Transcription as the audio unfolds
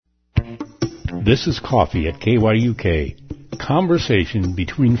This is Coffee at KYUK, conversation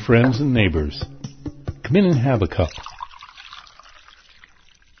between friends and neighbors. Come in and have a cup.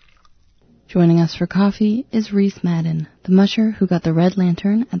 Joining us for coffee is Reese Madden, the musher who got the red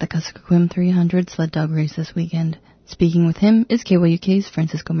lantern at the Kuskokwim 300 sled dog race this weekend. Speaking with him is KYUK's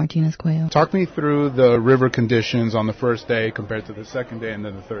Francisco Martinez-Cuello. Talk me through the river conditions on the first day compared to the second day and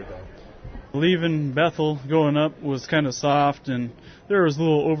then the third day. Leaving Bethel, going up was kind of soft, and there was a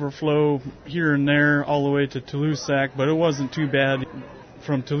little overflow here and there all the way to Talusac, but it wasn't too bad.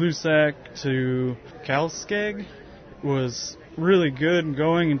 From Talusac to Kalskag was really good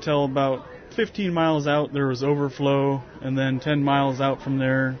going until about 15 miles out there was overflow, and then 10 miles out from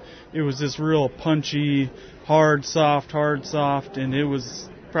there it was this real punchy, hard, soft, and it was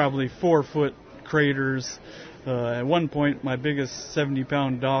probably 4-foot craters. At one point, my biggest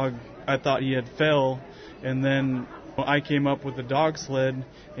 70-pound dog, I thought he had fell, and then I came up with the dog sled,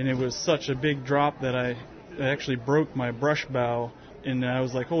 and it was such a big drop that I actually broke my brush bow, and I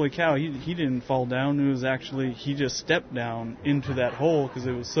was like, holy cow, he didn't fall down. It was actually, he just stepped down into that hole because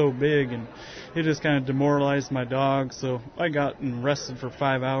it was so big, and it just kind of demoralized my dog. So I got and rested for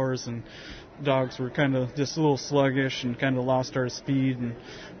 5 hours, and dogs were kind of just a little sluggish and kind of lost our speed. And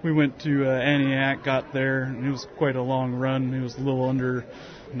we went to Aniak, got there, and it was quite a long run. It was a little under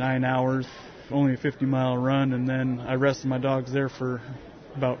 9 hours, only a 50-mile run, and then I rested my dogs there for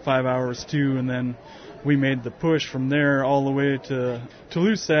about 5 hours too, and then we made the push from there all the way to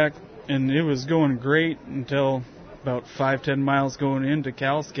Talusac, and it was going great until about 5-10 miles going into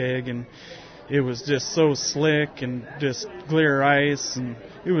Kalskag, and it was just so slick and just clear ice, and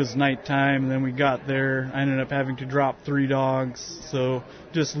it was nighttime. And then we got there. I ended up having to drop 3 dogs, so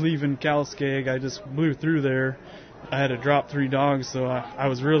just leaving Kalskag, I just blew through there. I had to drop 3 dogs, so I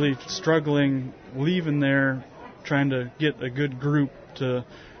was really struggling leaving there, trying to get a good group to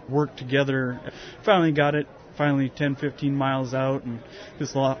work together. Finally got it, 10-15 miles out, and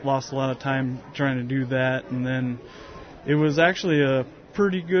just lost a lot of time trying to do that. And then it was actually a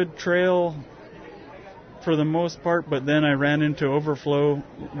pretty good trail for the most part, but then I ran into overflow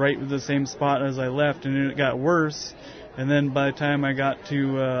right with the same spot as I left, and it got worse. And then by the time I got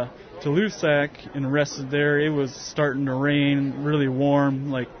to Talusac and rested there, it was starting to rain, really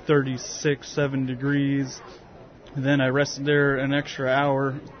warm, like 36-7 degrees. And then I rested there an extra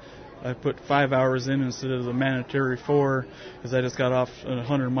hour. I put 5 hours in instead of the mandatory 4 because I just got off a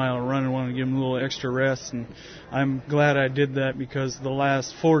 100-mile run and wanted to give them a little extra rest. And I'm glad I did that because the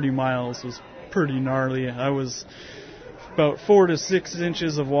last 40 miles was pretty gnarly. I was about 4 to 6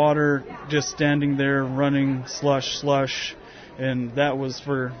 inches of water just standing there running slush, and that was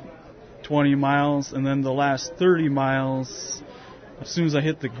for 20 miles. And then the last 30 miles, as soon as I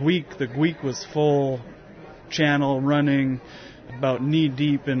hit the Gweek was full channel running about knee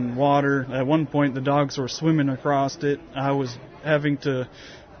deep in water. At one point the dogs were swimming across it. I was having to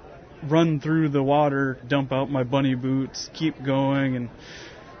run through the water, dump out my bunny boots, keep going. And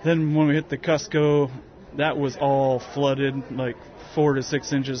then when we hit the Cusco, that was all flooded, like 4 to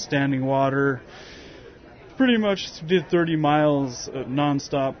 6 inches standing water. Pretty much did 30 miles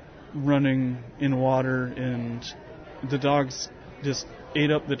nonstop running in water, and the dogs just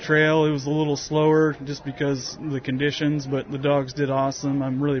ate up the trail. It was a little slower just because of the conditions, but the dogs did awesome.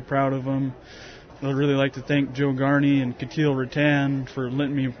 I'm really proud of them. I'd really like to thank Joe Garney and Katil Rattan for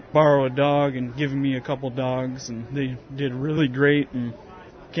letting me borrow a dog and giving me a couple dogs, and they did really great, and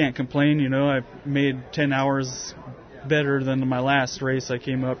can't complain. You know, I made 10 hours better than my last race. I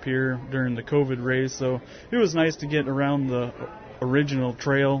came up here during the COVID race, so it was nice to get around the original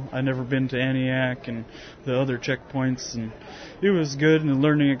trail. I never been to Aniak and the other checkpoints, and it was good and a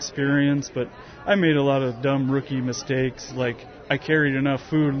learning experience, but I made a lot of dumb rookie mistakes. Like, I carried enough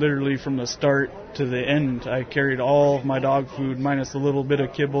food literally from the start to the end. I carried all of my dog food minus a little bit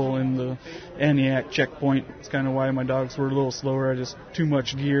of kibble in the Aniak checkpoint. It's kind of why my dogs were a little slower. I just too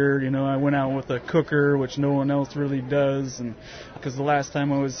much gear. You know, I went out with a cooker, which no one else really does, and because the last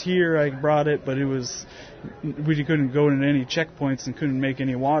time I was here I brought it, but we couldn't go into any checkpoints and couldn't make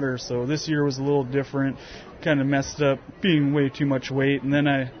any water. So this year was a little different. Kind of messed up being way too much weight. And then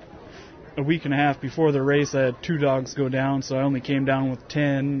a week and a half before the race, I had 2 dogs go down, so I only came down with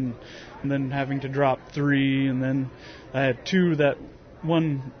 10, and then having to drop 3, and then I had 2 that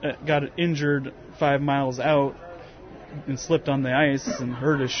one got injured 5 miles out and slipped on the ice and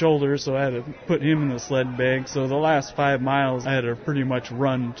hurt his shoulder, so I had to put him in the sled bag. So the last 5 miles I had to pretty much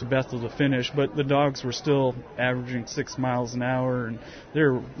run to Bethel to finish, but the dogs were still averaging 6 miles an hour, and they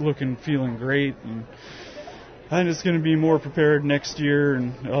were feeling great. And I'm just going to be more prepared next year,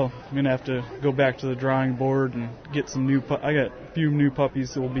 and I'm going to have to go back to the drawing board and get some new. I got a few new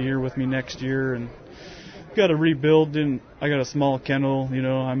puppies that will be here with me next year, and got to rebuild. And I got a small kennel.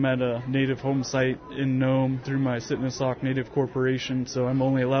 I'm at a native home site in Nome through my Sitnasauk Native Corporation, so I'm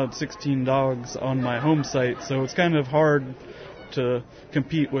only allowed 16 dogs on my home site. So it's kind of hard to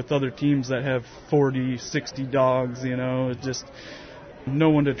compete with other teams that have 40, 60 dogs. It's just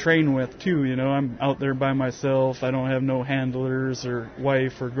no one to train with too. I'm out there by myself. I don't have no handlers or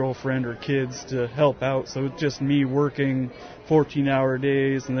wife or girlfriend or kids to help out, so it's just me working 14-hour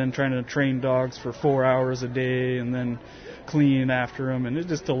days and then trying to train dogs for 4 hours a day and then clean after them, and it's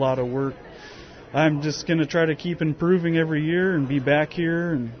just a lot of work. I'm just going to try to keep improving every year and be back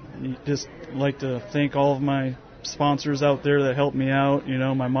here, and just like to thank all of my sponsors out there that helped me out.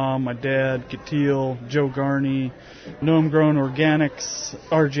 My mom, my dad, Katil, Joe Garney, Nome Grown Organics,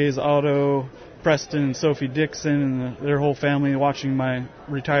 RJ's Auto, Preston and Sophie Dixon, and their whole family, watching my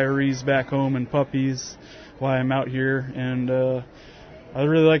retirees back home and puppies while I'm out here. And I'd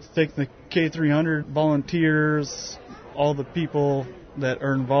really like to thank the K300 volunteers, all the people that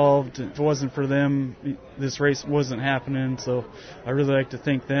are involved. If it wasn't for them, this race wasn't happening, so I really like to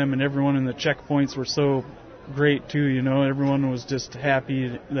thank them. And everyone in the checkpoints were so great too. Everyone was just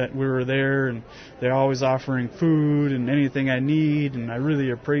happy that we were there, and they're always offering food and anything I need, and I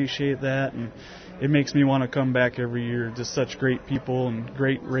really appreciate that, and it makes me want to come back every year. Just such great people and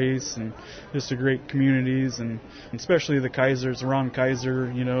great race, and just a great communities, and especially the Kaisers. Ron Kaiser,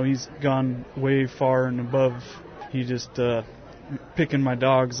 he's gone way far and above. He just picking my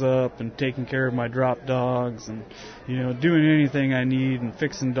dogs up and taking care of my drop dogs, and doing anything I need, and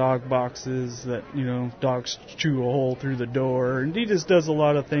fixing dog boxes that dogs chew a hole through the door, and he just does a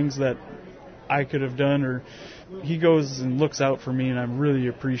lot of things that I could have done, or he goes and looks out for me, and I really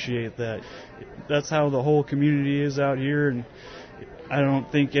appreciate that. That's how the whole community is out here, and I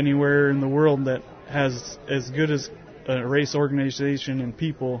don't think anywhere in the world that has as good as a race organization and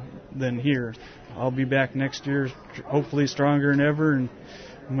people than here. I'll be back next year, hopefully stronger than ever, and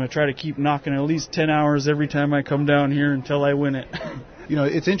I'm going to try to keep knocking at least 10 hours every time I come down here until I win it.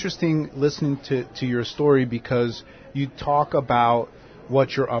 It's interesting listening to your story, because you talk about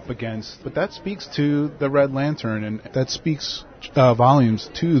what you're up against, but that speaks to the Red Lantern, and that speaks volumes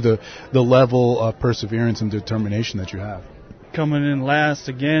to the level of perseverance and determination that you have. Coming in last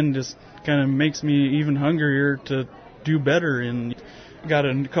again just kind of makes me even hungrier to do better, and got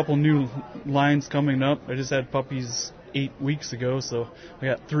a couple new lines coming up. I just had puppies 8 weeks ago, so I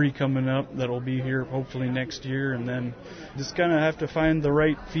got 3 coming up that'll be here hopefully next year, and then just kind of have to find the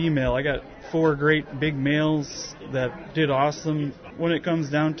right female. I got 4 great big males that did awesome. When it comes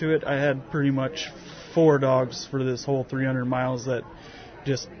down to it, I had pretty much 4 dogs for this whole 300 miles that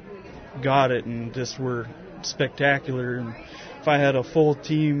just got it and just were spectacular. And if I had a full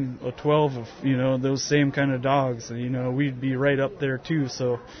team of 12 of, those same kind of dogs, we'd be right up there too.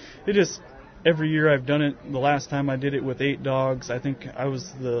 So it just, every year I've done it. The last time I did it with 8 dogs, I think I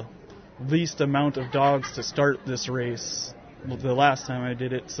was the least amount of dogs to start this race the last time I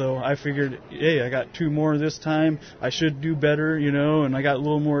did it. So I figured, hey, I got 2 more this time. I should do better, and I got a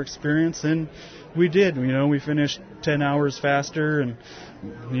little more experience, and we did. We finished 10 hours faster, and,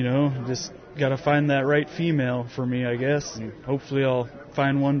 just got to find that right female for me, I guess, and hopefully I'll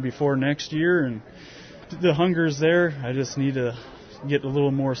find one before next year. And the hunger's there. I just need to get a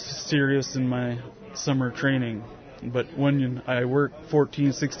little more serious in my summer training. But when I work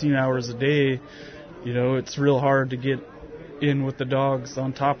 14, 16 hours a day, it's real hard to get in with the dogs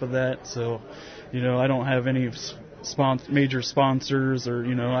on top of that. So, I don't have any major sponsors,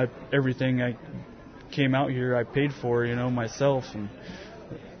 or, everything I came out here I paid for, myself. And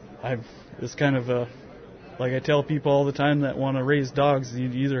it's kind of like I tell people all the time that want to raise dogs, you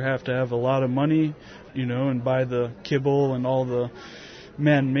either have to have a lot of money, and buy the kibble and all the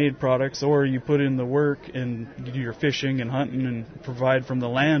man-made products, or you put in the work and do your fishing and hunting and provide from the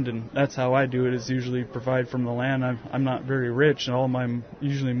land. And that's how I do it, is usually provide from the land. I'm not very rich, and all my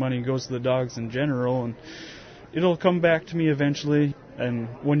usually money goes to the dogs in general, and it'll come back to me eventually. And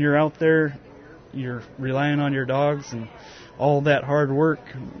when you're out there, you're relying on your dogs, and all that hard work,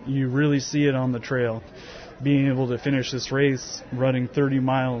 you really see it on the trail. Being able to finish this race running 30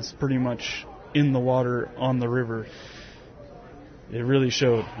 miles pretty much in the water on the river, it really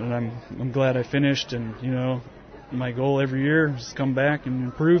showed. And I'm glad I finished, and my goal every year is to come back and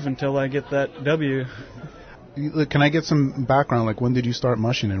improve until I get that W. Can I get some background? Like, when did you start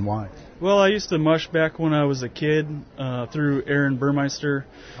mushing and why? Well, I used to mush back when I was a kid through Aaron Burmeister.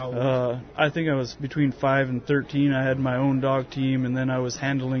 I think I was between 5 and 13. I had my own dog team, and then I was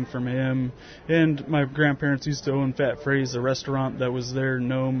handling from him. And my grandparents used to own Fat Fray's, a restaurant that was there in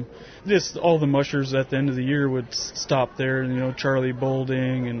Nome. Just all the mushers at the end of the year would stop there. You know, Charlie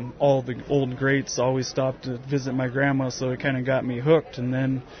Bolding and all the old greats always stopped to visit my grandma, so it kind of got me hooked. And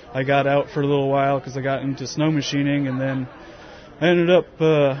then I got out for a little while because I got into snow machining, and then I ended up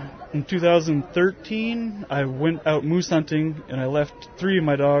in 2013, I went out moose hunting, and I left 3 of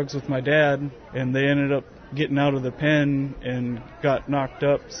my dogs with my dad, and they ended up getting out of the pen and got knocked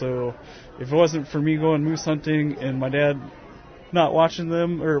up. So if it wasn't for me going moose hunting and my dad not watching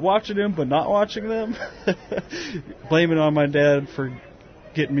them, or watching them but not watching them, blame it on my dad for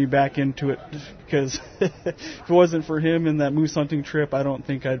getting me back into it, because if it wasn't for him and that moose hunting trip, I don't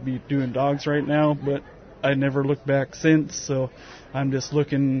think I'd be doing dogs right now. But I never looked back since, so I'm just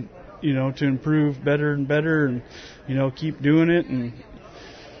looking, you know, to improve better and better, and, you know, keep doing it. And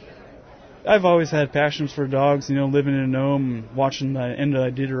I've always had passions for dogs, you know, living in Nome and watching the end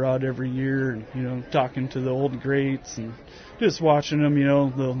of Iditarod every year, and, you know, talking to the old greats and just watching them. You know,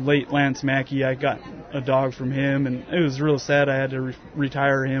 the late Lance Mackey, I got a dog from him, and it was real sad. I had to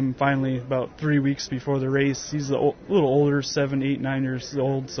retire him finally about 3 weeks before the race. He's a little older, 7, 8, 9 years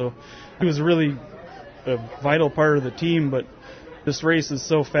old, so he was really a vital part of the team. But this race is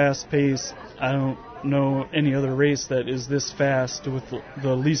so fast-paced. I don't know any other race that is this fast with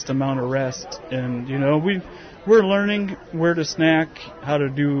the least amount of rest. And, you know, we're learning where to snack, how to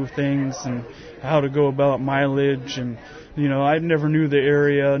do things, and how to go about mileage. And, you know, I never knew the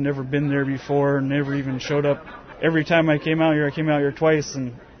area, never been there before, never even showed up. Every time I came out here twice,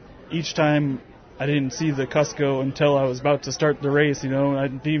 and each time I didn't see the Cusco until I was about to start the race. You know, I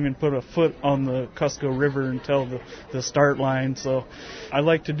didn't even put a foot on the Cusco River until the start line. So I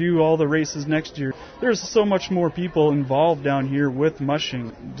like to do all the races next year. There's so much more people involved down here with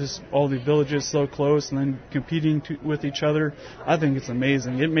mushing. Just all the villages so close, and then competing with each other. I think it's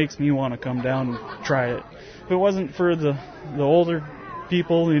amazing. It makes me want to come down and try it. If it wasn't for the older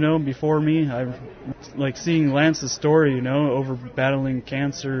people, you know, before me, I like seeing Lance's story, you know, over battling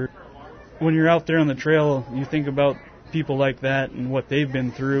cancer. When you're out there on the trail, you think about people like that and what they've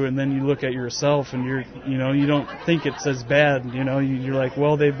been through, and then you look at yourself and you don't think it's as bad. You know, you're like,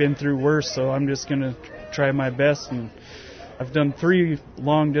 well, they've been through worse, so I'm just going to try my best. And I've done 3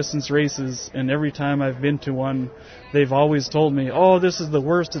 long distance races, and every time I've been to one, they've always told me, oh, this is the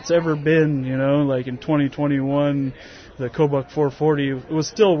worst it's ever been. You know, like in 2021, the Kobuk 440, it was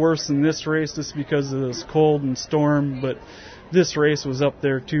still worse than this race just because of this cold and storm, but this race was up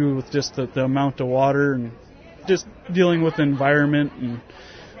there too, with just the amount of water and just dealing with the environment and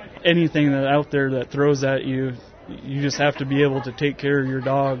anything that out there that throws at you. You just have to be able to take care of your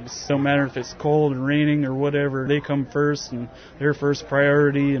dogs. No matter if it's cold and raining or whatever, they come first and they're first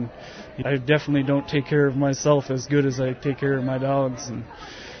priority. And I definitely don't take care of myself as good as I take care of my dogs. And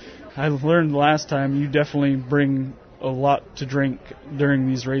I learned last time, you definitely bring a lot to drink during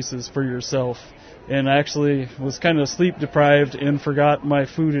these races for yourself. And I actually was kind of sleep deprived and forgot my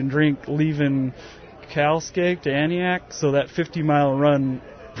food and drink leaving Calskeg to Aniak, so that 50-mile run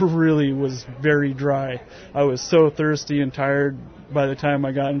really was very dry. I was so thirsty and tired by the time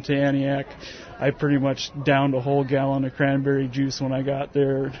I got into Aniak. I pretty much downed a whole gallon of cranberry juice when I got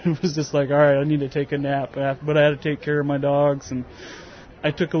there. It was just like, all right, I need to take a nap. But I had to take care of my dogs, and I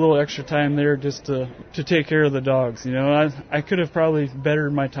took a little extra time there just to take care of the dogs. You know, I could have probably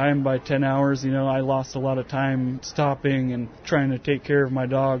bettered my time by 10 hours. You know, I lost a lot of time stopping and trying to take care of my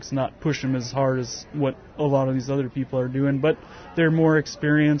dogs, not push them as hard as what a lot of these other people are doing. But they're more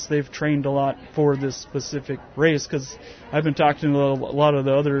experienced. They've trained a lot for this specific race, because I've been talking to a lot of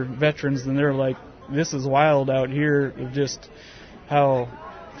the other veterans, and they're like, this is wild out here, just how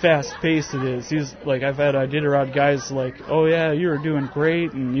fast-paced it is. He's like, I've had Iditarod guys like, oh yeah, you were doing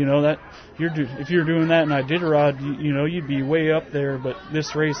great, and you know that if you're doing that in Iditarod, you know, you'd be way up there. But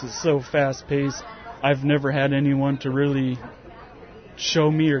this race is so fast-paced. I've never had anyone to really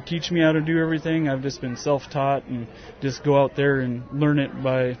show me or teach me how to do everything. I've just been self-taught and just go out there and learn it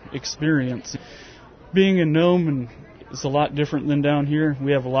by experience. Being in Nome, and it's a lot different than down here.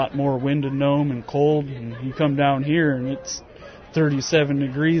 We have a lot more wind in Nome and cold, and you come down here and it's 37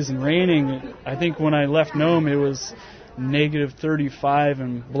 degrees and raining. I think when I left Nome, it was negative 35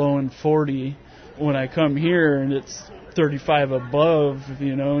 and blowing 40. When I come here and it's 35 above,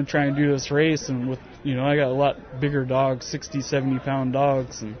 you know, and try and do this race, and with, you know, I got a lot bigger dogs, 60, 70 pound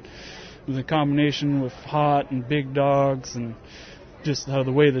dogs, and the combination with hot and big dogs and just how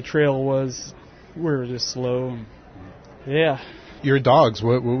the way the trail was, we're just slow. Yeah. Your dogs,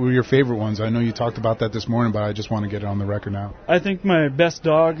 what were your favorite ones? I know you talked about that this morning, but I just want to get it on the record now. I think my best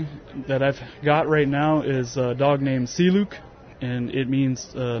dog that I've got right now is a dog named Sealuk, and it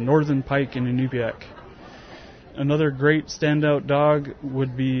means Northern Pike in Inupiaq. Another great standout dog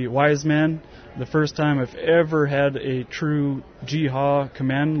would be Wise Man. The first time I've ever had a true Jihad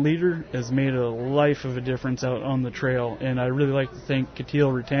command leader has made a life of a difference out on the trail, and I really like to thank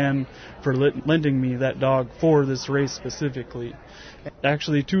Katil Rattan for lending me that dog for this race specifically.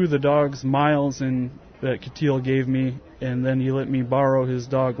 Actually, two of the dogs, Miles and that Katil gave me, and then he let me borrow his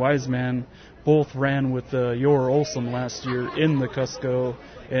dog Wise Man, both ran with Yor Olsson last year in the Cusco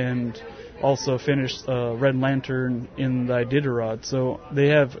and also finished Red Lantern in the Iditarod. So they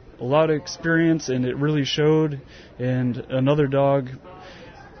have a lot of experience, and it really showed. And another dog,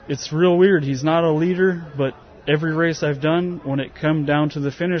 it's real weird. He's not a leader, but every race I've done, when it come down to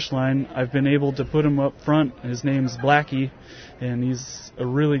the finish line, I've been able to put him up front. His name's Blackie, and he's a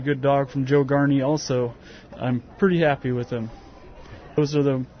really good dog from Joe Garney also. I'm pretty happy with him. Those are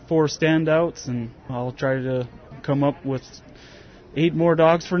the 4 standouts, and I'll try to come up with 8 more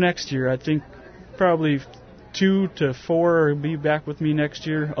dogs for next year. I think probably 2 to 4 will be back with me next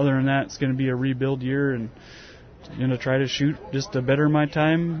year. Other than that, it's going to be a rebuild year, and I'm going to try to shoot just to better my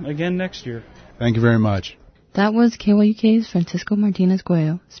time again next year. Thank you very much. That was KYUK's Francisco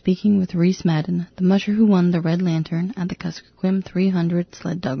Martinez-Cuello speaking with Reese Madden, the musher who won the Red Lantern at the Kuskokwim 300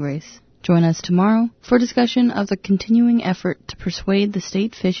 sled dog race. Join us tomorrow for discussion of the continuing effort to persuade the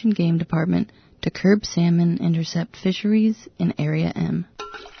State Fish and Game Department to curb salmon intercept fisheries in Area M.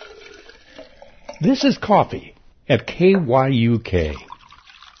 This is Coffee at KYUK.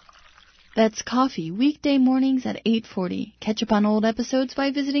 That's Coffee, weekday mornings at 8:40. Catch up on old episodes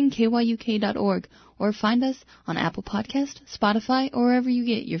by visiting kyuk.org or find us on Apple Podcast, Spotify, or wherever you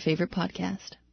get your favorite podcast.